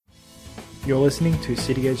You're listening to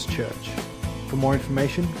City Edge Church. For more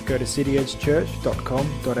information, go to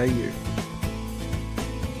cityedgechurch.com.au.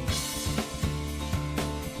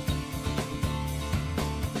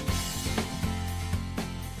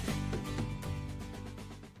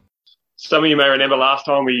 Some of you may remember last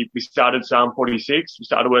time we started Psalm 46. We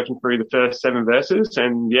started working through the first 7 verses,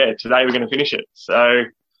 and today we're going to finish it. So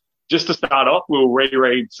just to start off, we'll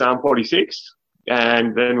reread Psalm 46,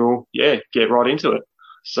 and then we'll get right into it.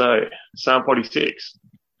 So Psalm 46.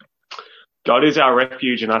 God is our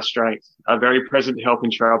refuge and our strength, our very present help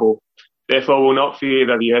in trouble. Therefore we'll not fear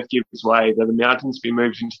though the earth gives way, though the mountains be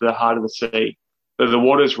moved into the heart of the sea, though the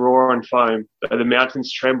waters roar and foam, though the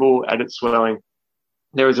mountains tremble at its swelling.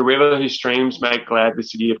 There is a river whose streams make glad the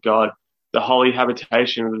city of God, the holy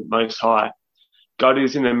habitation of the Most High. God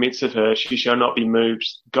is in the midst of her, she shall not be moved.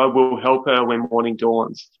 God will help her when morning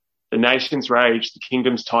dawns. The nations rage, the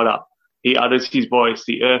kingdoms totter. He utters his voice,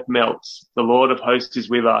 the earth melts. The Lord of hosts is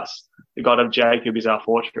with us. The God of Jacob is our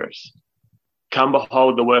fortress. Come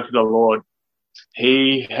behold the work of the Lord.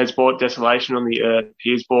 He has brought desolation on the earth.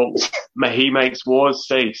 He makes wars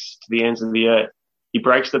cease to the ends of the earth. He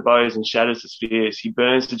breaks the bows and shatters the spears. He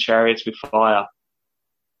burns the chariots with fire.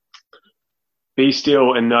 Be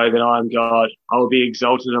still and know that I am God. I will be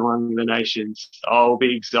exalted among the nations. I will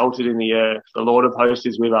be exalted in the earth. The Lord of hosts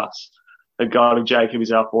is with us. The God of Jacob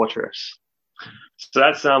is our fortress. So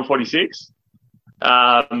that's Psalm 46.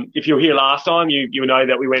 If you were here last time, you know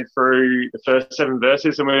that we went through the first 7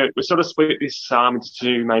 verses, and we sort of split this psalm into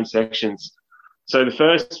 2 main sections. So the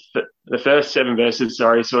first 7 verses,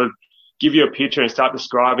 sort of give you a picture and start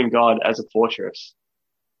describing God as a fortress.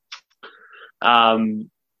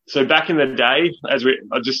 So back in the day,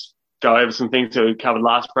 I'll just go over some things that we covered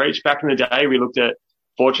last preach. Back in the day, we looked at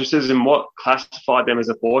fortresses and what classified them as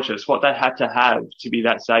a fortress, what they had to have to be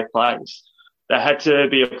that safe place. They had to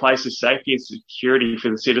be a place of safety and security for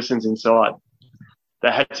the citizens inside.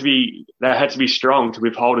 They had to be strong to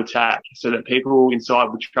withhold attack so that people inside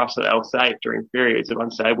would trust that they were safe during periods of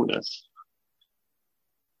unstableness.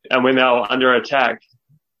 And when they were under attack,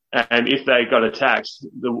 and if they got attacked,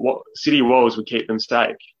 the city walls would keep them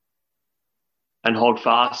safe and hold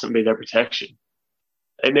fast and be their protection.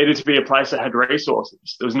 It needed to be a place that had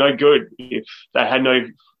resources. There was no good if they had no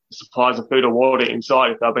supplies of food or water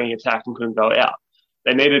inside if they were being attacked and couldn't go out.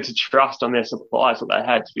 They needed to trust on their supplies that they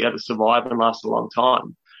had to be able to survive and last a long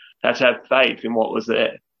time. They had to have faith in what was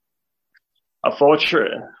there. For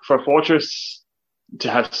a fortress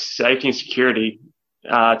to have safety and security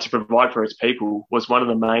to provide for its people was one of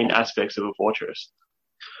the main aspects of a fortress.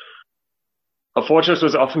 A fortress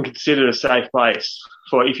was often considered a safe place,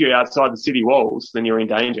 for if you're outside the city walls, then you're in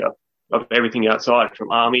danger of everything outside, from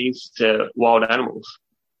armies to wild animals.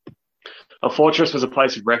 A fortress was a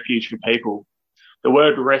place of refuge for people. The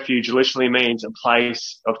word refuge literally means a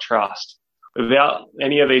place of trust. Without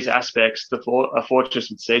any of these aspects, a fortress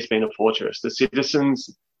would cease being a fortress. The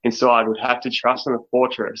citizens inside would have to trust in the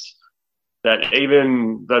fortress that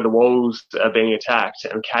even though the walls are being attacked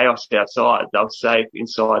and chaos outside, they're safe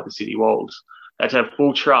inside the city walls. They have to have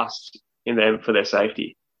full trust in them for their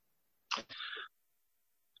safety.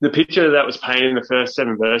 The picture that was painted in the first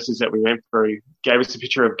 7 verses that we went through gave us a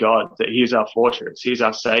picture of God, that he is our fortress, he is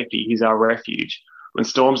our safety, he's our refuge. When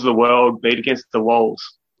storms of the world beat against the walls,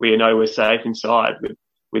 we know we're safe inside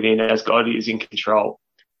within, as God is in control.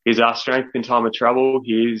 He's our strength in time of trouble.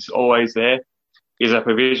 He is always there. He is our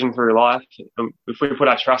provision through life. If we put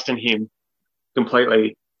our trust in him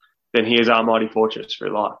completely, then he is our mighty fortress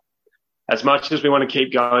through life. As much as we want to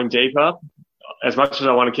keep going deeper, as much as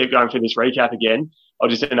I want to keep going through this recap again, I'll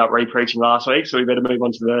just end up re-preaching last week, so we better move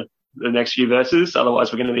on to the next few verses,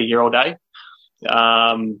 otherwise we're going to be here all day.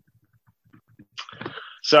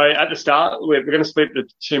 So at the start, we're going to split the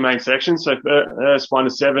 2 main sections. So verse 1 to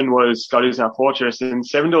 7 was God is our fortress, and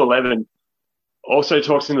 7 to 11 also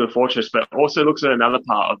talks into the fortress, but also looks at another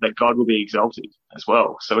part of that God will be exalted as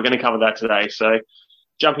well. So we're going to cover that today. So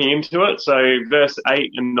jumping into it, so verse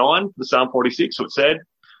 8 and 9, the Psalm 46, it said,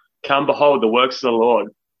 "Come behold the works of the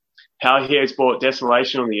Lord, how he has brought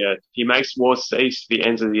desolation on the earth. He makes wars cease to the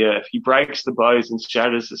ends of the earth. He breaks the bows and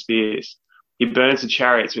shatters the spears. He burns the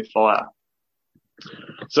chariots with fire."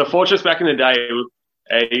 So a fortress back in the day,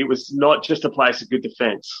 it was not just a place of good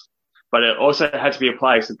defense, but it also had to be a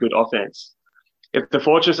place of good offense. If the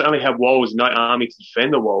fortress only had walls, no army to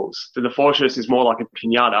defend the walls, then the fortress is more like a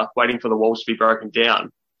piñata waiting for the walls to be broken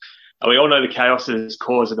down. And we all know the chaos that is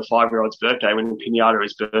caused at a 5-year-old's birthday when the piñata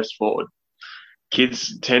is burst forward.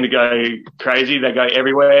 Kids tend to go crazy, they go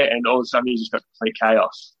everywhere, and all of a sudden you just got complete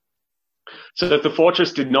chaos. So if the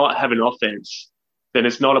fortress did not have an offense, then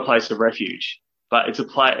it's not a place of refuge. but it's a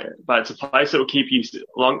place that will keep you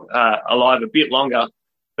alive a bit longer.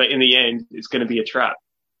 But in the end, it's going to be a trap.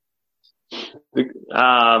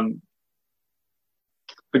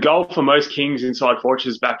 The goal for most kings inside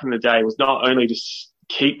fortresses back in the day was not only to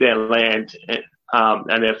keep their land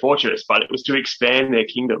and their fortress, but it was to expand their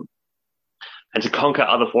kingdom and to conquer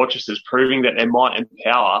other fortresses, proving that their might and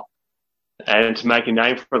power and to make a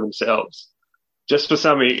name for themselves. Just for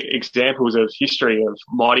some examples of history of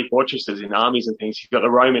mighty fortresses in armies and things, you've got the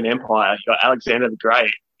Roman Empire, you've got Alexander the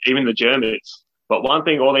Great, even the Germans. But one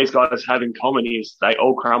thing all these guys have in common is they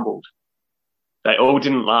all crumbled. They all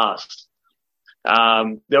didn't last.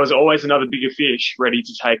 There was always another bigger fish ready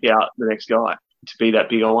to take out the next guy, to be that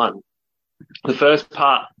bigger one. The first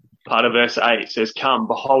part of verse 8 says, "Come,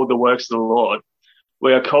 behold the works of the Lord."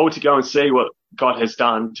 We are called to go and see what God has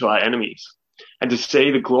done to our enemies and to see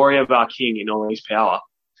the glory of our King in all his power,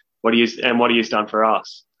 what he has done for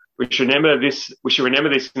us. We should remember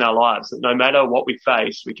this in our lives, that no matter what we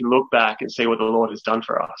face, we can look back and see what the Lord has done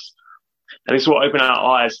for us. And this will open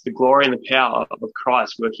our eyes to the glory and the power of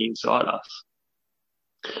Christ working inside us.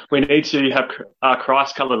 We need to have our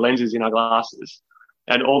Christ-covered lenses in our glasses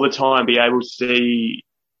and all the time be able to see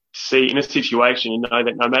in a situation and know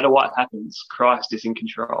that no matter what happens, Christ is in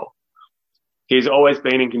control. He's always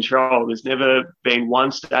been in control. There's never been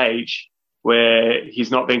one stage where he's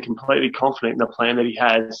not been completely confident in the plan that he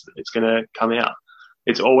has, it's going to come out.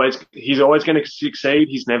 He's always going to succeed.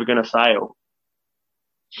 He's never going to fail.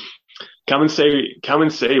 Come and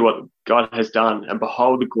see what God has done and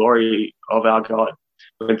behold the glory of our God.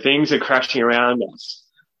 When things are crashing around us,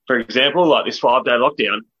 for example, like this 5-day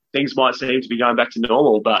lockdown, things might seem to be going back to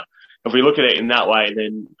normal, but if we look at it in that way,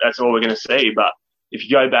 then that's all we're going to see. But if you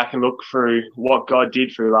go back and look through what God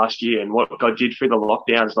did through last year and what God did through the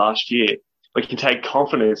lockdowns last year, we can take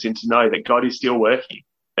confidence in to know that God is still working,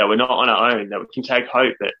 that we're not on our own, that we can take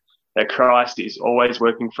hope that Christ is always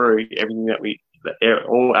working through everything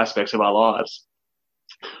all aspects of our lives.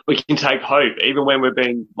 We can take hope even when we're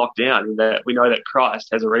being locked down, and that we know that Christ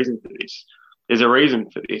has a reason for this. There's a reason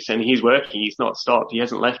for this, and he's working. He's not stopped. He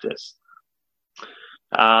hasn't left us.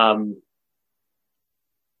 Going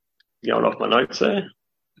off my notes there.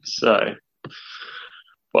 So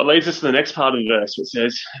what leads us to the next part of the verse, which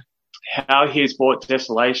says, how he has brought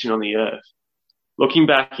desolation on the earth. Looking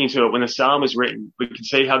back into it, when the psalm was written, we can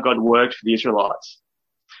see how God worked for the Israelites.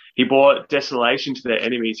 He brought desolation to their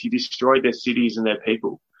enemies. He destroyed their cities and their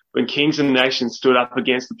people. When kings and nations stood up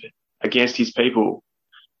against his people,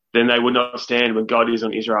 then they would not stand when God is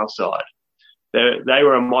on Israel's side. They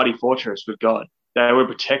were a mighty fortress with God. They were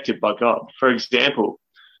protected by God. For example,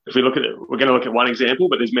 if we look at it, we're going to look at one example,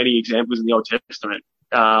 but there's many examples in the Old Testament.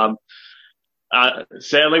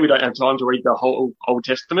 Sadly, we don't have time to read the whole Old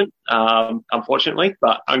Testament, unfortunately,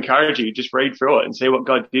 but I encourage you, just read through it and see what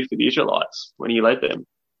God did for the Israelites when he led them.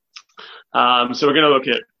 So we're going to look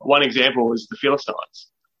at one example is the Philistines.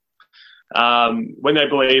 When they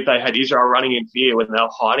believed they had Israel running in fear, when they were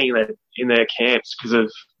hiding in their camps because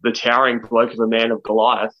of the towering bloke of a man of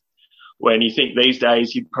Goliath, when you think these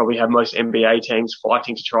days you'd probably have most NBA teams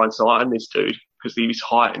fighting to try and sign this dude because of his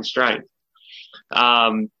height and strength.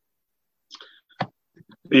 The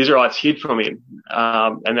Israelites hid from him,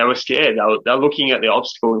 and they were scared. They were looking at the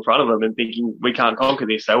obstacle in front of them and thinking, we can't conquer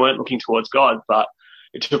this. They weren't looking towards God, but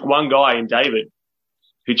it took one guy in David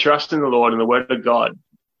who trusted in the Lord and the word of God,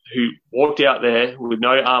 who walked out there with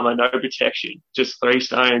no armor, no protection, just 3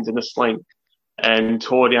 stones and a sling, and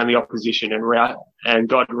tore down the opposition, and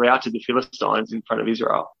God routed the Philistines in front of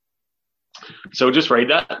Israel. So we'll just read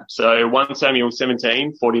that. So 1 Samuel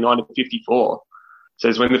 17, 49 to 54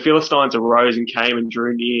 says, when the Philistines arose and came and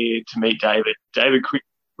drew near to meet David, David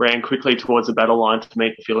ran quickly towards the battle line to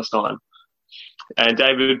meet the Philistine. And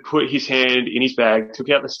David put his hand in his bag, took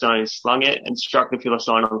out the stone, slung it, and struck the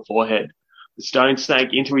Philistine on the forehead. The stone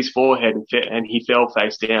sank into his forehead and he fell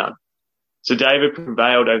face down. So David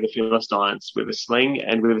prevailed over the Philistines with a sling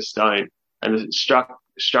and with a stone, and struck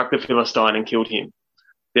the Philistine and killed him.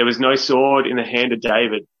 There was no sword in the hand of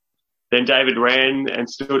David. Then David ran and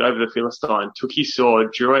stood over the Philistine, took his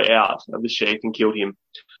sword, drew it out of the sheath and killed him,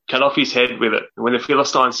 cut off his head with it. When the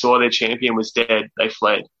Philistines saw their champion was dead, they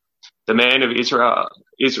fled. The men of Israel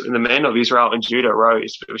and Judah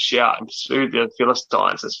rose with a shout and pursued the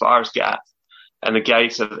Philistines as far as Gath and the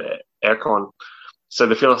gates of Ekron, so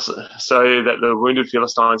that the wounded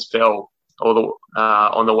Philistines fell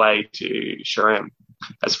on the way to Sherem,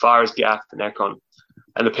 as far as Gath and Ekron.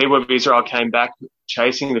 And the people of Israel came back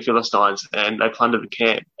chasing the Philistines, and they plundered the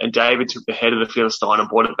camp. And David took the head of the Philistine and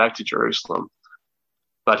brought it back to Jerusalem.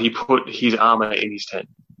 But he put his armor in his tent.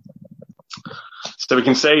 So we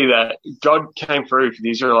can see that God came through for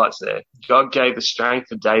the Israelites there. God gave the strength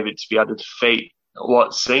of David to be able to defeat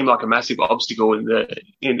what seemed like a massive obstacle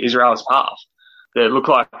in Israel's path that looked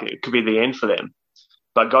like it could be the end for them.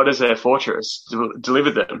 But God, as their fortress,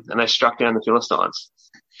 delivered them, and they struck down the Philistines.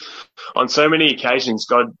 On so many occasions,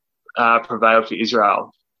 God prevailed for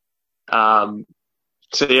Israel. So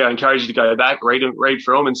I encourage you to go back, read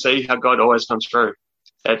through them, and see how God always comes through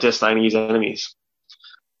at desolating his enemies.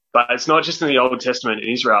 But it's not just in the Old Testament in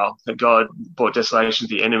Israel that God brought desolation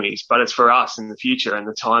to the enemies, but it's for us in the future and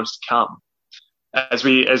the times to come. As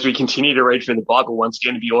we continue to read through the Bible, once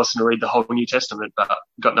again, it'd be awesome to read the whole New Testament, but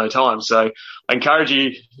got no time. So I encourage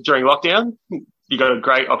you during lockdown, you got a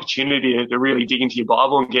great opportunity to really dig into your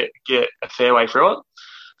Bible and get a fair way through it.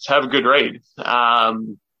 So have a good read.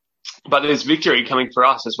 But there's victory coming for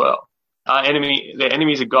us as well. The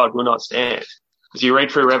enemies of God will not stand. As you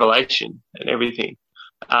read through Revelation and everything.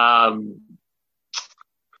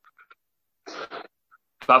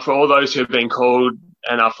 But for all those who have been called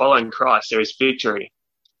and are following Christ, there is victory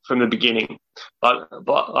from the beginning. Like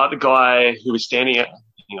the guy who was standing at,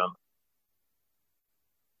 hang on.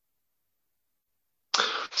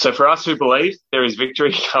 So for us who believe, there is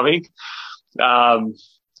victory coming.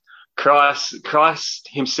 Christ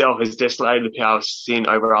himself has desolated the power of sin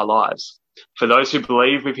over our lives. For those who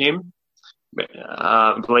believe in him,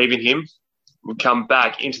 we come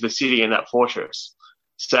back into the city and that fortress.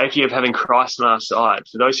 Safety of having Christ on our side.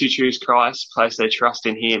 For those who choose Christ, place their trust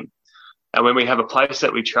in him. And when we have a place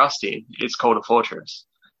that we trust in, it's called a fortress.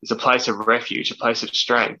 It's a place of refuge, a place of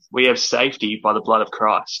strength. We have safety by the blood of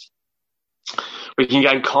Christ. We can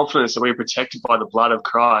gain confidence that we are protected by the blood of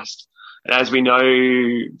Christ. And as we know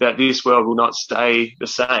that this world will not stay the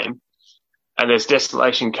same, and there's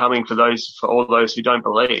desolation coming for all those who don't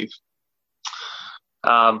believe,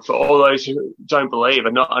 for all those who don't believe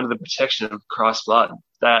are not under the protection of Christ's blood.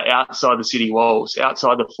 They are outside the city walls,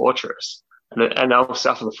 outside the fortress, and they'll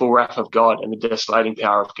suffer the full wrath of God and the desolating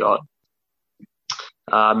power of God.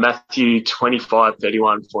 Matthew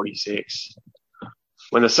 25:31-46.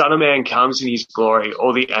 When the Son of Man comes in his glory,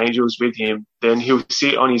 all the angels with him, then he'll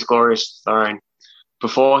sit on his glorious throne.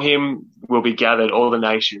 Before him will be gathered all the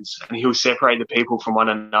nations, and he'll separate the people from one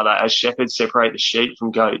another as shepherds separate the sheep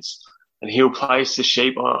from goats. And he'll place the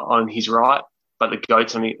sheep on his right, but the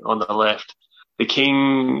goats on the left. The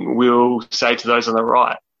king will say to those on the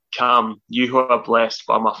right, "Come, you who are blessed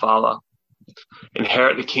by my Father.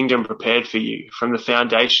 Inherit the kingdom prepared for you from the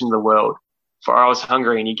foundation of the world. For I was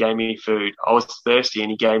hungry and you gave me food. I was thirsty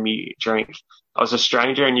and you gave me drink. I was a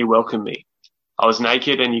stranger and you welcomed me. I was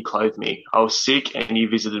naked and you clothed me. I was sick and you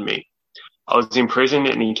visited me. I was in prison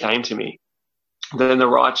and you came to me." Then the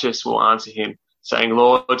righteous will answer him, saying,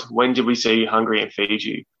 "Lord, when did we see you hungry and feed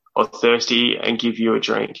you, or thirsty and give you a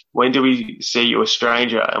drink? When did we see you a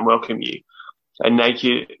stranger and welcome you, and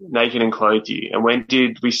naked and clothe you? And when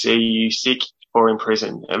did we see you sick or in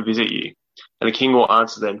prison and visit you?" And the king will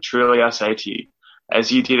answer them, "Truly I say to you,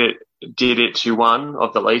 as you did it to one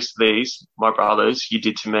of the least of these, my brothers, you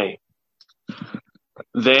did to me."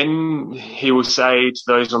 Then he will say to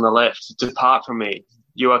those on the left, "Depart from me.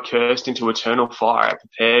 You are cursed into eternal fire,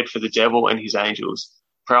 prepared for the devil and his angels.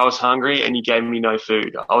 For I was hungry, and you gave me no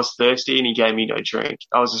food. I was thirsty, and you gave me no drink.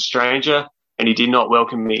 I was a stranger, and you did not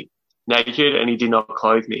welcome me. Naked, and you did not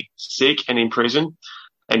clothe me. Sick and in prison,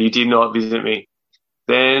 and you did not visit me."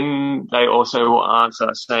 Then they also will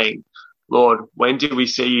answer, saying, "Lord, when did we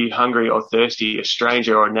see you hungry or thirsty, a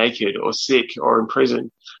stranger or naked or sick or in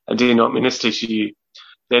prison, and did not minister to you?"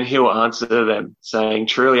 Then he will answer them, saying,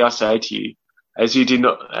 "Truly I say to you, as did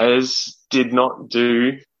not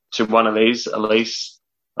do to one of these, at least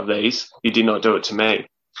of these, you did not do it to me."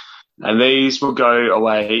 And these will go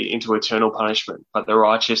away into eternal punishment, but the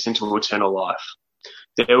righteous into eternal life.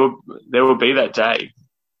 There will be that day,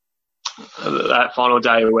 that final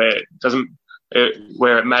day where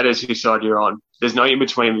it matters whose side you're on. There's no in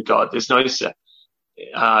between with God. There's no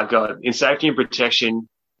God. In safety and protection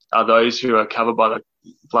are those who are covered by the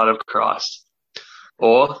blood of Christ.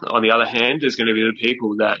 Or, on the other hand, there's going to be the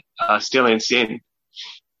people that are still in sin.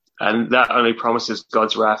 And that only promises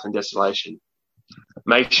God's wrath and desolation.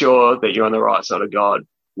 Make sure that you're on the right side of God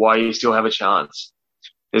while you still have a chance.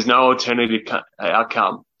 There's no alternative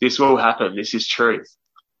outcome. This will happen. This is truth.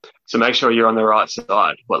 So make sure you're on the right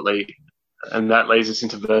side. And that leads us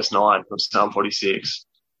into verse 9 of Psalm 46.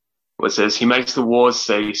 Where it says, "He makes the wars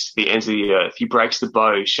cease to the ends of the earth. He breaks the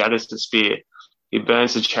bow, shatters the spear. He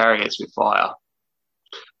burns the chariots with fire."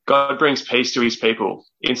 God brings peace to his people.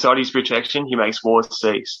 Inside his protection, he makes wars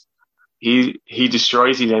cease. He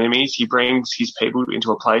destroys his enemies. He brings his people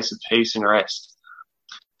into a place of peace and rest.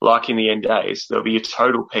 like in the end days, there'll be a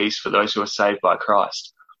total peace for those who are saved by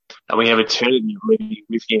Christ. And we have eternity living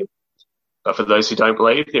with him. But for those who don't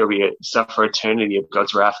believe, there will be suffer eternity of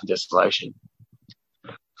God's wrath and desolation.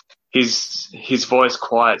 His voice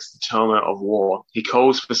quiets the tumult of war. He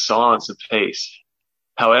calls for silence of peace.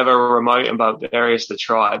 However remote and barbarous the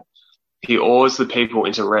tribe, he awes the people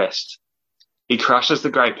into rest. He crushes the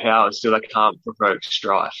great powers so they can't provoke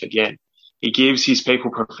strife again. He gives his people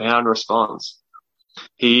profound response.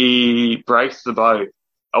 He breaks the bow,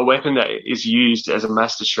 a weapon that is used as a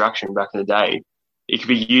mass destruction back in the day. It could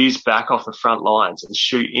be used back off the front lines and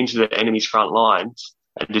shoot into the enemy's front lines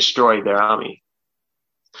and destroy their army.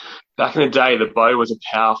 Back in the day, the bow was a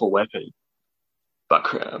powerful weapon, but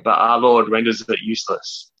our Lord renders it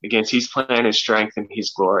useless against his plan and strength and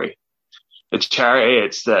his glory. The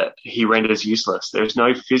chariots that he renders useless. There is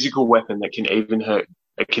no physical weapon that can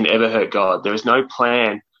ever hurt God. There is no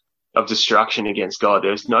plan of destruction against God.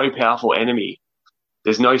 There is no powerful enemy.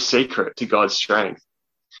 There's no secret to God's strength.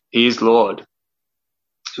 He is Lord.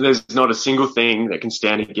 There's not a single thing that can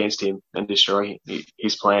stand against him and destroy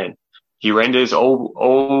his plan. He renders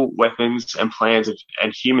all weapons and plans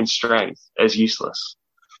and human strength as useless.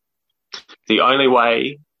 The only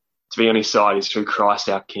way to be on his side is through Christ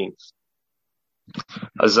our King.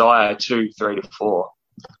 Isaiah 2:3-4.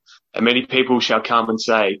 And many people shall come and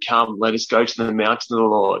say, come, let us go to the mountain of the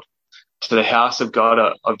Lord, to the house of God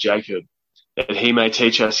of Jacob, that he may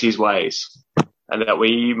teach us his ways, and that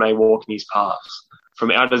we may walk in his paths.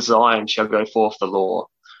 From out of Zion shall go forth the law,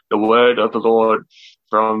 the word of the Lord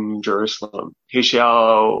from Jerusalem. He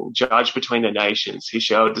shall judge between the nations. He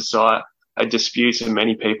shall decide disputes of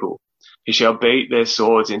many people. He shall beat their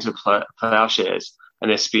swords into plowshares and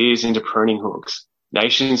their spears into pruning hooks.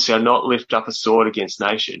 Nations shall not lift up a sword against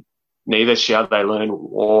nation, neither shall they learn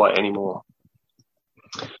war anymore.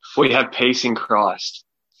 We have peace in Christ.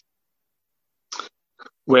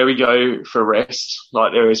 Where we go for rest,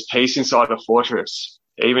 like there is peace inside a fortress,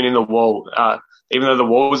 even in the wall, even though the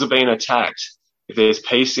walls are being attacked, if there's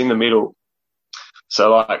peace in the middle.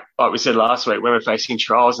 So like we said last week, when we're facing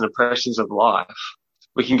trials and oppressions of life,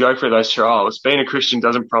 we can go through those trials. Being a Christian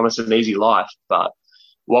doesn't promise an easy life, but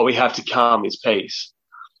what we have to come is peace.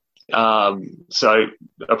 So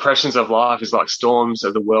oppressions of life is like storms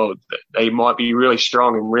of the world. They might be really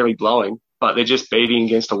strong and really blowing, but they're just beating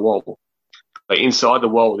against a wall. But inside the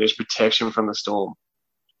wall, there's protection from the storm.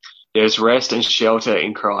 There's rest and shelter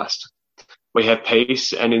in Christ. We have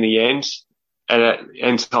peace, and in the end, and at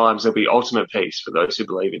end times, there'll be ultimate peace for those who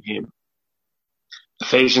believe in him.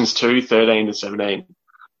 Ephesians 2:13-17.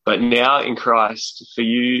 But now in Christ, for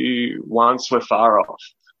you once were far off,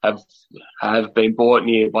 have been brought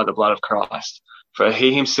near by the blood of Christ. For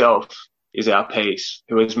he himself is our peace,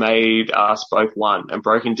 who has made us both one and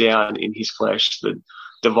broken down in his flesh the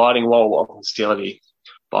dividing wall of hostility,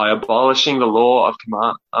 by abolishing the law of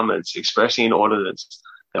commandments expressing an ordinance,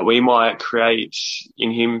 that we might create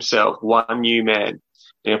in himself one new man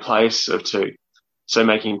in a place of two, so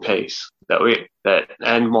making peace,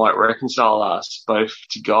 and might reconcile us both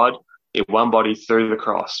to God in one body through the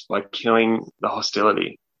cross, by killing the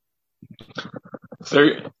hostility.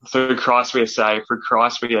 Through Christ we are saved, through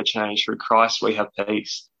Christ we are changed, through Christ we have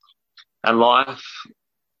peace and life,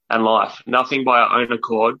 nothing by our own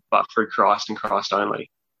accord, but through Christ and Christ only.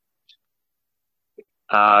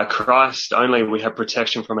 Christ only we have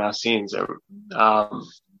protection from our sins.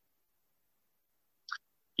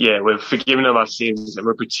 We're forgiven of our sins, and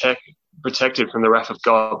we're protected from the wrath of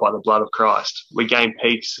God by the blood of Christ. We gain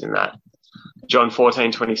peace in that. John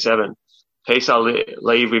 14:27. Peace I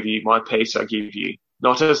leave with you, my peace I give you.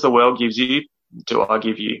 Not as the world gives you, do I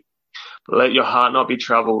give you. Let your heart not be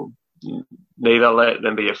troubled, neither let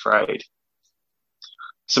them be afraid.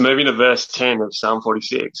 So moving to verse 10 of Psalm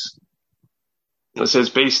 46. It says,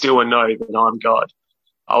 be still and know that I am God.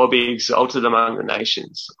 I will be exalted among the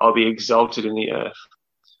nations. I'll be exalted in the earth.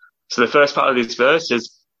 So the first part of this verse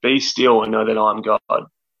is, be still and know that I am God.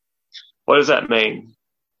 What does that mean?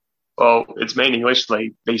 Well, it's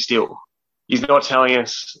meaninglessly, be still. He's not telling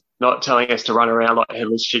us to run around like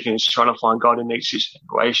headless chickens trying to find God in each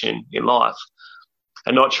situation in life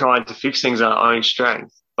and not trying to fix things on our own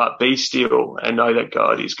strength, but be still and know that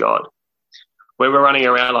God is God. When we're running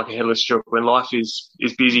around like a headless chook, when life is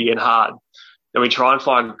busy and hard, then we try and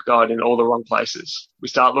find God in all the wrong places. We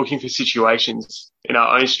start looking for situations in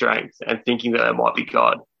our own strength and thinking that it might be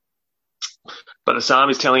God. But the psalm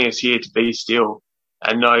is telling us here to be still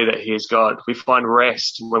and know that he is God. We find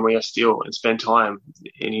rest when we are still and spend time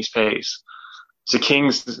in his peace. So 1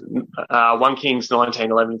 Kings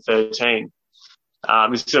 19:11-13.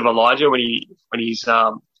 This is of Elijah when he's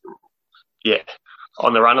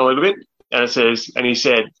on the run a little bit. And it says, and he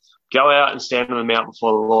said, "Go out and stand on the mount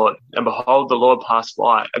before the Lord. And behold, the Lord passed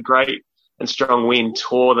by. A great and strong wind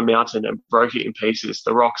tore the mountain and broke it in pieces,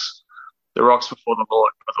 the rocks before the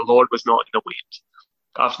Lord. But the Lord was not in the wind.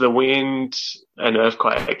 After the wind, an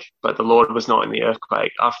earthquake, but the Lord was not in the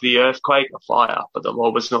earthquake. After the earthquake, a fire, but the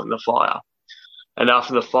Lord was not in the fire. And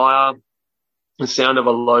after the fire, the sound of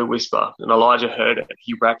a low whisper. And Elijah heard it.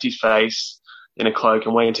 He wrapped his face in a cloak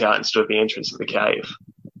and went out and stood at the entrance of the cave."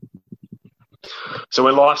 So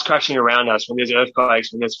when life's crashing around us, when there's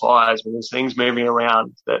earthquakes, when there's fires, when there's things moving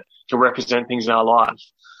around that can represent things in our life,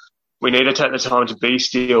 we need to take the time to be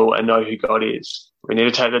still and know who God is. We need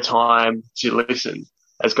to take the time to listen,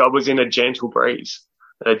 as God was in a gentle breeze,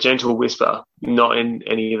 a gentle whisper, not in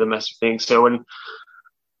any of the massive things. So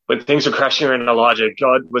when things were crashing around Elijah,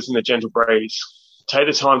 God was in a gentle breeze. Take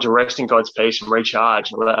the time to rest in God's peace and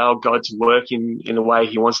recharge. Allow God to work in the way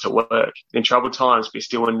he wants to work. In troubled times, be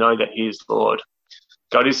still and know that he is Lord.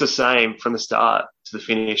 God is the same from the start to the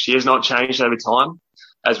finish. He has not changed over time,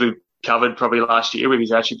 as we covered probably last year with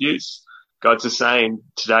his attributes. God's the same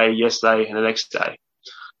today, yesterday, and the next day.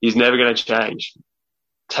 He's never going to change.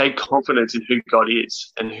 Take confidence in who God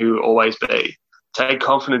is and who will always be. Take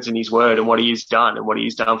confidence in his word and what he has done and what he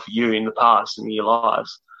has done for you in the past and in your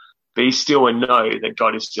lives. Be still and know that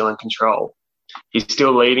God is still in control. He's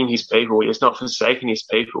still leading his people. He has not forsaken his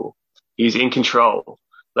people. He is in control.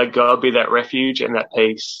 Let God be that refuge and that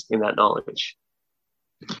peace in that knowledge.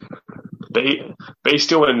 Be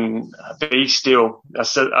still and be still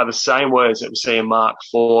are the same words that we see in Mark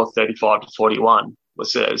 4:35-41, which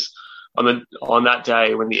says, on that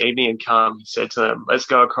day when the evening had come, he said to them, "Let's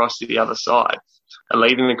go across to the other side." And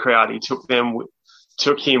leaving the crowd, he took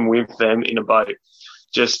him with them in a boat,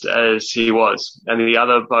 just as he was, and the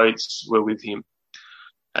other boats were with him.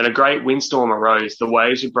 And a great windstorm arose. The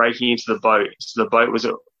waves were breaking into the boat, so the boat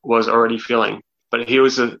was already filling. But he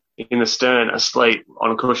was in the stern, asleep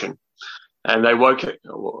on a cushion. And they woke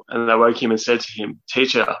him and said to him,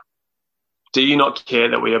 "Teacher, do you not care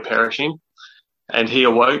that we are perishing?" And he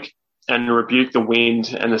awoke and rebuked the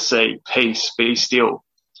wind and the sea. "Peace, be still."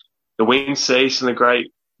 The wind ceased and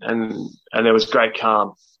there was great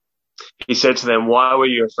calm. He said to them, "Why were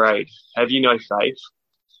you afraid? Have you no faith?"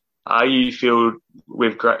 Are you filled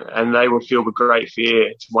with and they were filled with great fear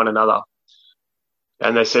to one another.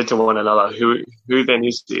 And they said to one another, Who then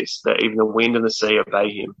is this, that even the wind and the sea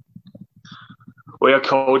obey him? We are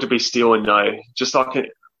called to be still and know, just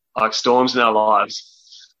like storms in our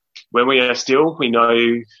lives. When we are still, we know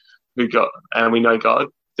who God, and we know God,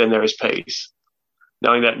 then there is peace.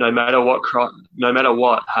 Knowing that no matter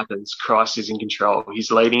what happens, Christ is in control.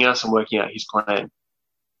 He's leading us and working out his plan.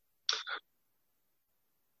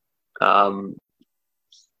 And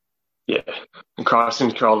Christ in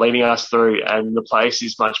control, leading us through, and the place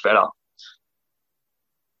is much better.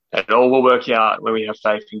 And it all will work out when we have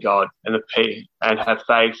faith in God and have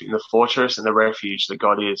faith in the fortress and the refuge that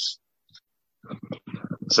God is.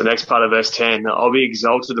 So next part of verse 10, I'll be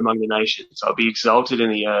exalted among the nations. I'll be exalted in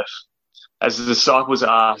the earth. As the disciples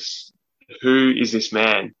asked, who is this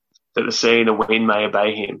man that the sea and the wind may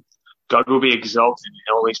obey him? God will be exalted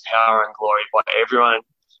in all his power and glory by everyone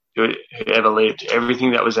who ever lived.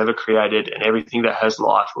 Everything that was ever created and everything that has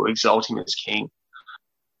life will exalt him as King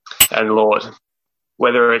and Lord.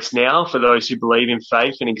 Whether it's now for those who believe in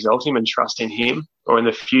faith and exalt him and trust in him, or in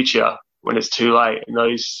the future when it's too late and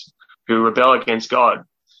those who rebel against God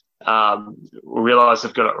will realize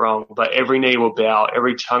they've got it wrong. But every knee will bow,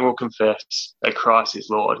 every tongue will confess that Christ is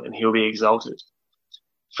Lord, and he'll be exalted.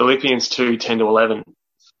 Philippians 2:10-11.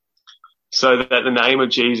 So at the name of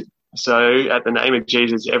Jesus,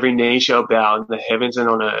 every knee shall bow in the heavens and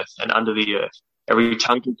on earth and under the earth. Every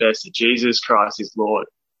tongue confess that Jesus Christ is Lord,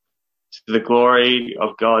 to the glory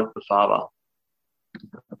of God the Father.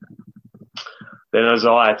 Then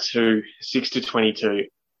Isaiah 2:6-22.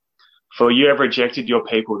 For you have rejected your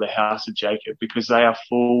people, the house of Jacob, because they are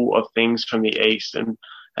full of things from the east and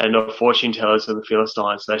of fortune tellers of the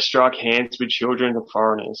Philistines. They strike hands with children of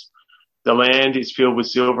foreigners. The land is filled with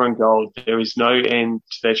silver and gold. There is no end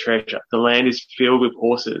to their treasure. The land is filled with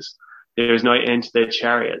horses. There is no end to their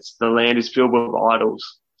chariots. The land is filled with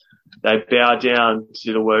idols. They bow down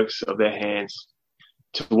to the works of their hands,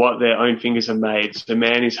 to what their own fingers have made. So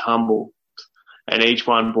man is humble, and each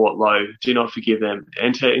one brought low. Do not forgive them.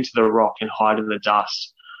 Enter into the rock and hide in the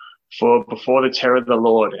dust. For before the terror of the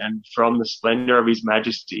Lord and from the splendor of his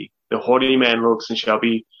majesty, the haughty man looks and shall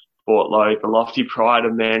be brought low. The lofty pride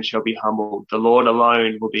of man shall be humbled. The Lord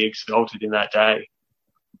alone will be exalted in that day.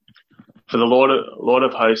 For the Lord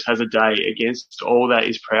of hosts has a day against all that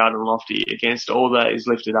is proud and lofty, against all that is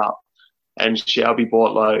lifted up, and shall be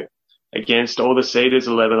brought low, against all the cedars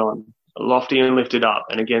of Lebanon, lofty and lifted up,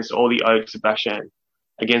 and against all the oaks of Bashan,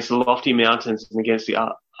 against the lofty mountains and against the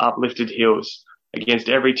uplifted hills, against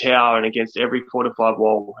every tower and against every fortified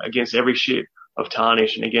wall, against every ship of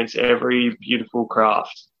Tarshish and against every beautiful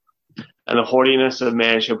craft. And the haughtiness of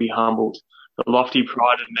man shall be humbled, the lofty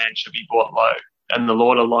pride of man shall be brought low, and the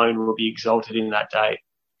Lord alone will be exalted in that day.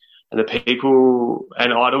 And the people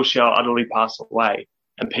and idols shall utterly pass away,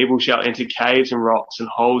 and people shall enter caves and rocks and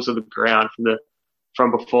holes of the ground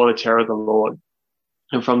from before the terror of the Lord,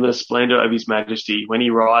 and from the splendor of his majesty, when he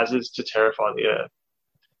rises to terrify the earth.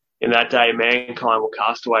 In that day mankind will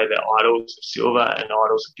cast away their idols of silver and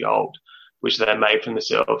idols of gold, which they made for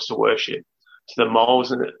themselves to worship, to the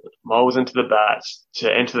moles and to the bats,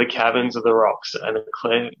 to enter the caverns of the rocks and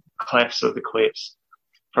the clefts of the cliffs,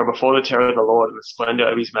 from before the terror of the Lord and the splendor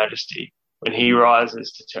of his majesty, when he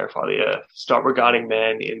rises to terrify the earth. Stop regarding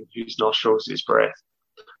man in whose nostrils is breath,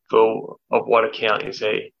 for of what account is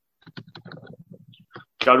he?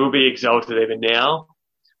 God will be exalted even now,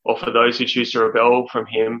 or for those who choose to rebel from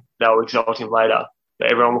him, they will exalt him later,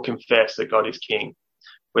 but everyone will confess that God is king.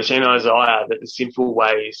 We've seen in Isaiah that the sinful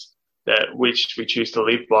ways that which we choose to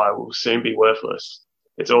live by will soon be worthless.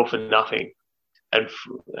 It's all for nothing. And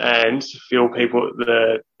fill people,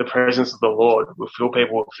 the presence of the Lord will fill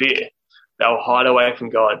people with fear. They will hide away from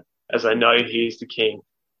God as they know he is the king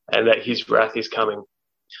and that his wrath is coming.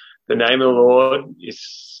 The name of the Lord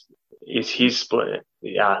is his splendor.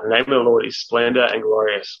 Yeah, the name of the Lord is splendor and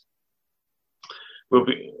glorious.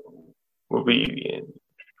 The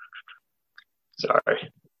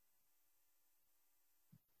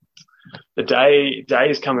day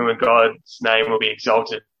is coming when God's name will be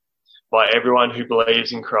exalted by everyone who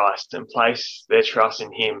believes in Christ and place their trust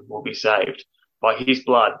in him will be saved by his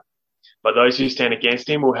blood. But those who stand against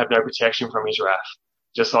him will have no protection from his wrath,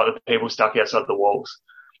 just like the people stuck outside the walls.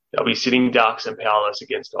 They'll be sitting ducks and powerless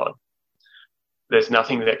against God. There's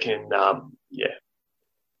nothing that can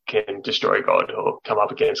destroy God or come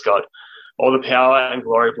up against God. All the power and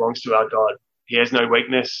glory belongs to our God. He has no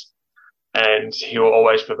weakness and he will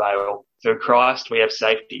always prevail. Through Christ, we have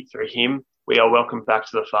safety. Through him, we are welcomed back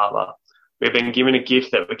to the Father. We've been given a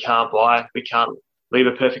gift that we can't buy. We can't live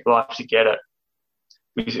a perfect life to get it.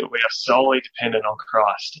 We are solely dependent on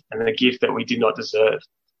Christ and the gift that we did not deserve,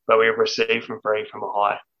 but we have received from free from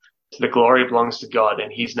on high. So the glory belongs to God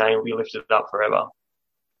and his name will be lifted up forever.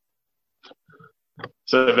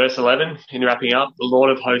 So verse 11, in wrapping up, the Lord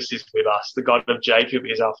of hosts is with us. The God of Jacob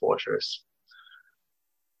is our fortress.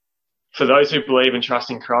 For those who believe and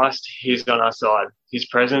trust in Christ, he's on our side. His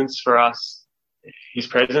presence for us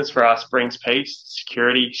brings peace,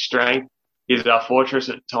 security, strength. He's our fortress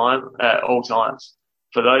at all times.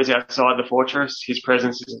 For those outside the fortress, his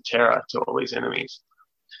presence is a terror to all his enemies.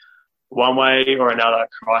 One way or another,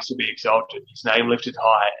 Christ will be exalted, his name lifted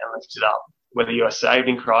high and lifted up, whether you are saved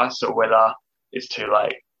in Christ or whether it's too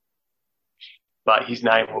late. But his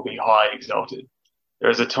name will be high exalted. There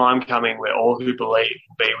is a time coming where all who believe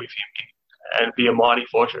will be with him and be a mighty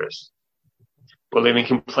fortress. We'll live in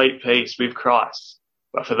complete peace with Christ.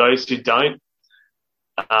 But for those who don't,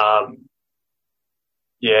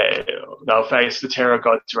 they'll face the terror of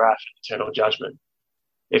God's wrath and eternal judgment.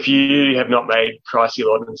 If you have not made Christ your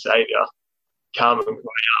Lord and Saviour, come and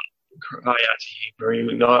cry out to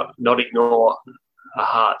him, not ignore a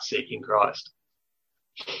heart seeking Christ.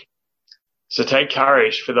 So take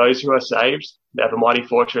courage. For those who are saved, they have a mighty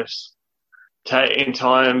fortress. In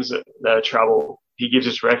times of trouble, he gives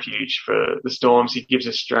us refuge. For the storms, he gives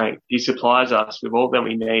us strength. He supplies us with all that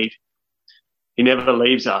we need. He never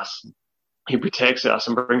leaves us. He protects us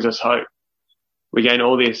and brings us hope. We gain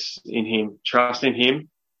all this in him. Trust in him.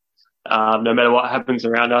 No matter what happens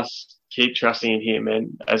around us, keep trusting in him,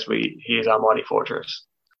 and he is our mighty fortress.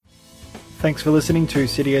 Thanks for listening to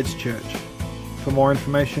City Edge Church. For more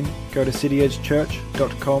information, go to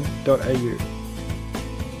cityedgechurch.com.au.